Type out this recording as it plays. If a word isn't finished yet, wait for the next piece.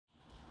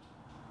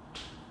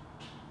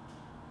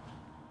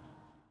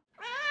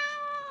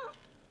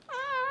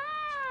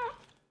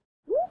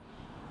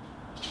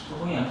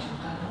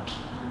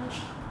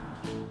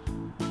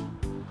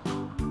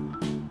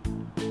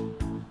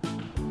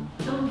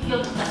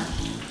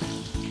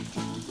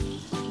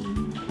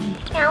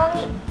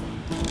야옹이.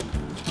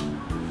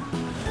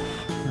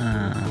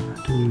 하나,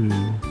 둘,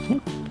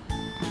 셋.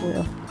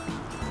 뭐야?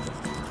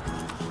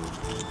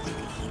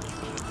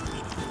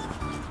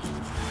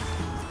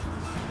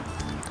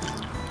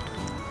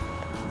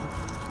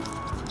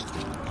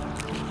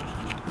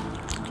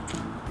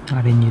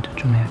 아랫니도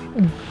좀 해야겠다.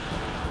 응.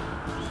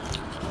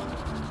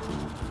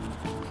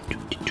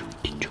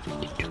 뒤쪽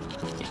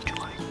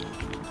아랫니.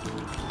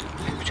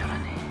 아이고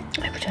잘하네.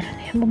 아이고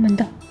잘하네. 한 번만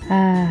더.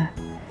 아,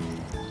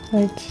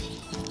 옳지.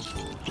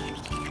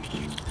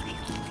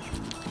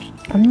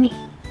 언니.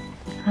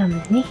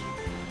 언니.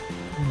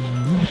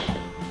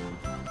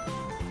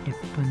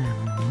 예쁜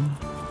언니.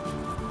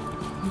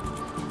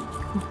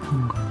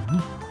 예쁜 거니?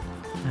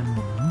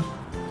 언니.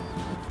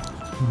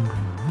 예쁜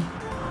거니?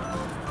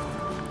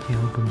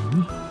 어금니?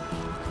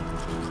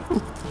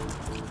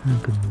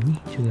 어금니?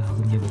 저기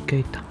어금니에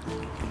묶여있다.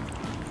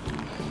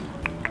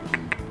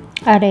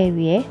 아래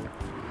위에.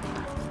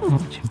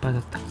 지금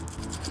빠졌다.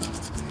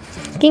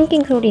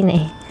 낑낑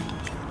소리네.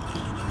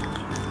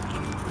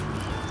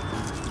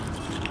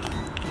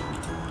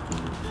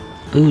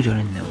 어우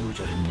잘했네. 어우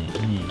잘했네.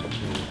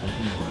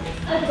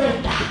 아이고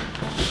있다.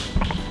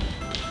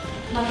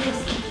 마지막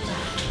스킨 주자.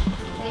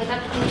 내가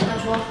따뜻하니까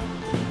좋아.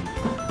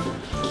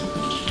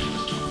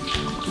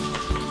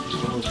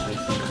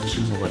 간식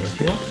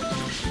먹어야죠. 자,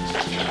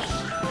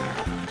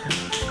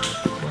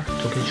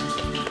 2개 줄게.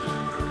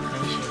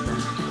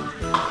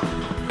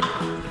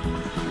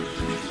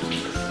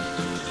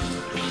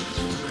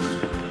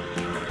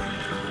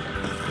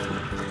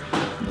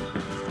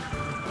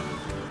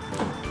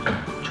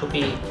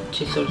 초비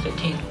칫솔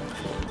세팅.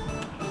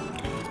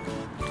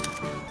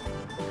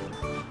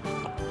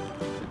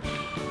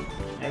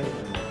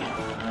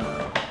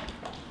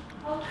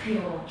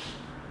 귀여워.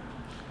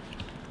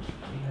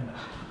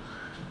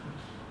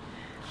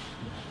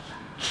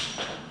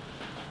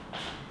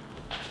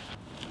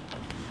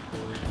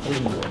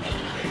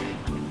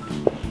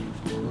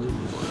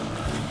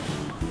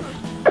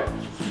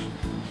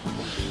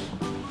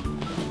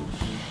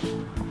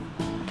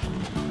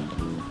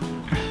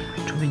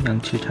 초빈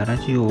양치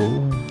잘하지요.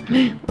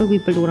 아이고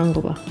이빨 노란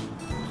거 봐.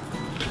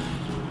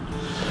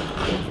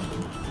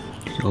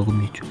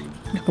 어금니 쪽.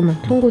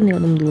 잠깐만, 송곳니가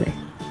너무 노래.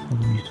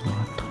 어금니도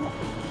나왔다.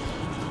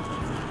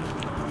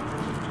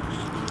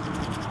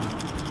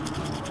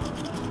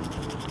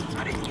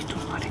 아랫니도.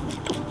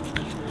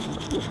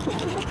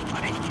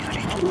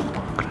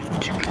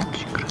 그렇지.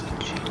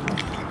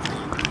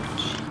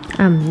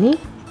 앞니?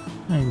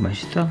 아이고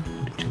맛있어.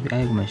 우리 초비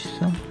아이고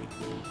맛있어.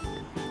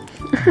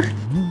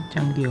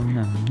 짱 귀여운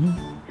앞니.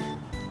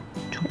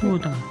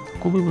 초보보다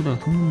꼬비보다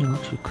성능이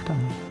확실히 크다.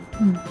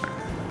 응.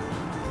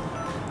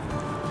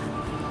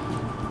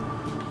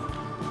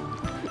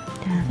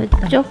 자,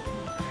 저쪽.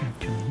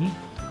 이쪽이.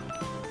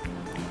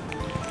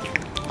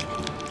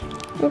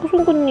 이거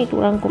송곳니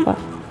노란 거 봐.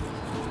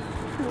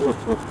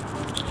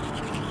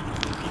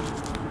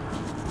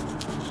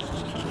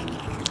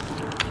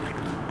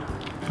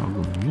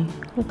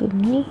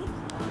 어금니.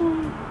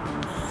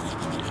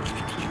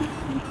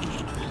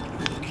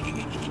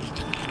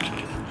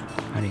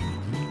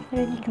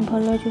 아랫니 좀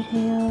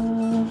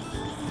발라주세요.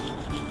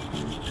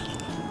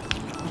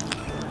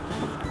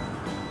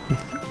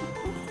 됐어?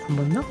 한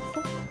번 더?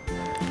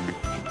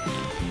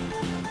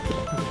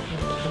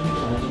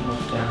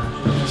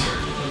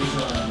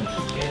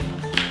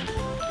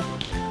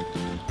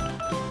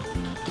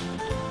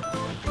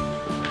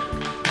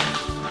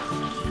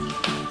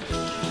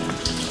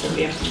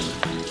 초비야.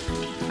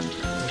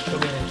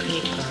 초비는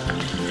크니까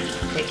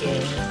 3개.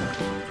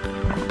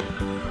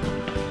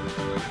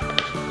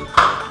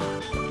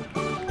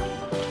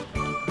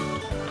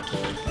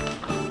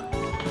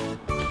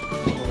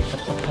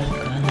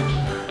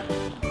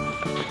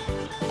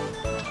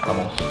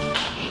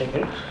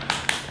 색을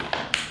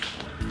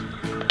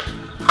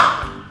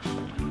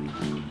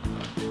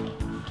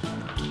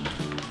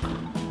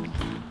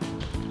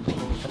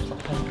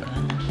섭섭하니까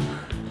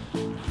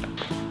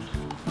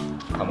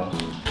감옥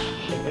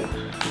색을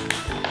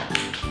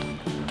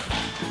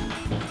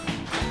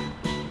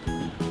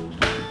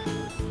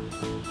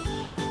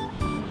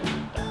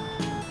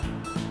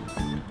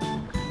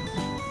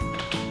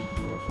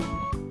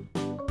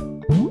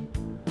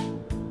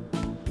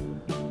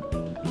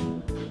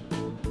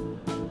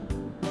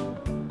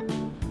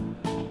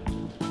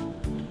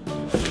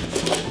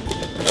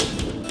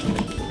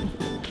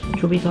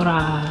초비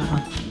서라.